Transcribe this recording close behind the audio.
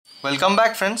Welcome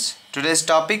back, friends. Today's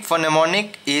topic for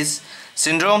mnemonic is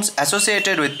syndromes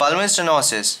associated with pulmonary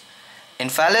stenosis. In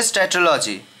phallus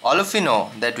tetralogy, all of you know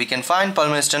that we can find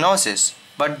pulmonary stenosis,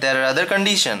 but there are other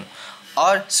conditions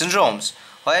or syndromes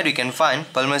where we can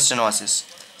find pulmonary stenosis.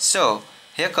 So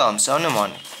here comes our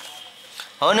mnemonic.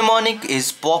 Our mnemonic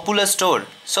is popular store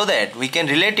so that we can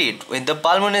relate it with the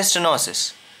pulmonary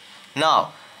stenosis.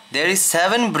 Now there is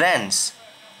 7 brands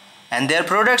and their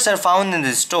products are found in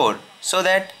this store, so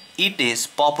that it is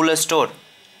popular store.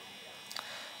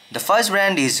 The first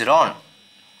brand is Ron,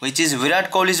 which is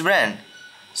Virat Kohli's brand.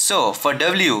 So for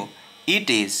W, it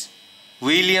is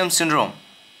Williams syndrome.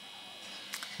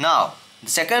 Now the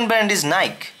second brand is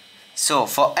Nike. So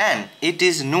for N, it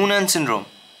is Noonan syndrome.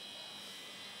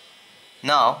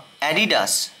 Now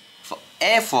Adidas, for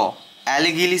A for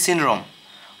Allegili syndrome,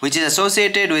 which is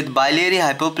associated with biliary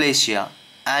hypoplasia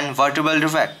and vertebral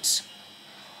defects.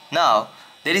 Now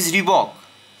there is Reebok.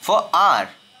 For R,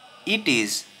 it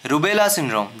is rubella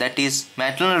syndrome, that is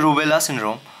maternal rubella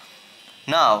syndrome.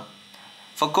 Now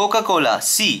for Coca-Cola,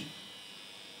 C,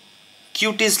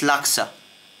 cutis laxa.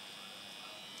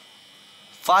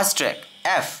 Fast track,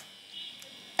 F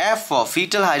for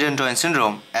fetal hydantoin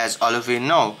syndrome, as all of you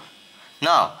know.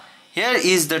 Now here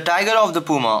is the tiger of the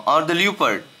puma or the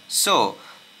leopard. So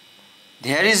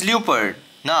there is leopard.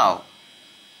 Now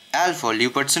L for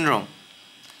leopard syndrome.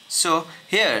 So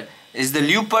here is the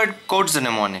leopard codes the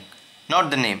mnemonic,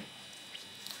 not the name.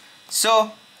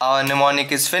 So our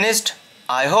mnemonic is finished.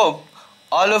 I hope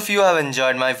all of you have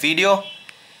enjoyed my video.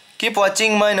 Keep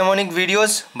watching my mnemonic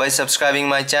videos by subscribing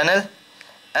my channel,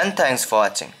 and thanks for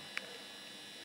watching.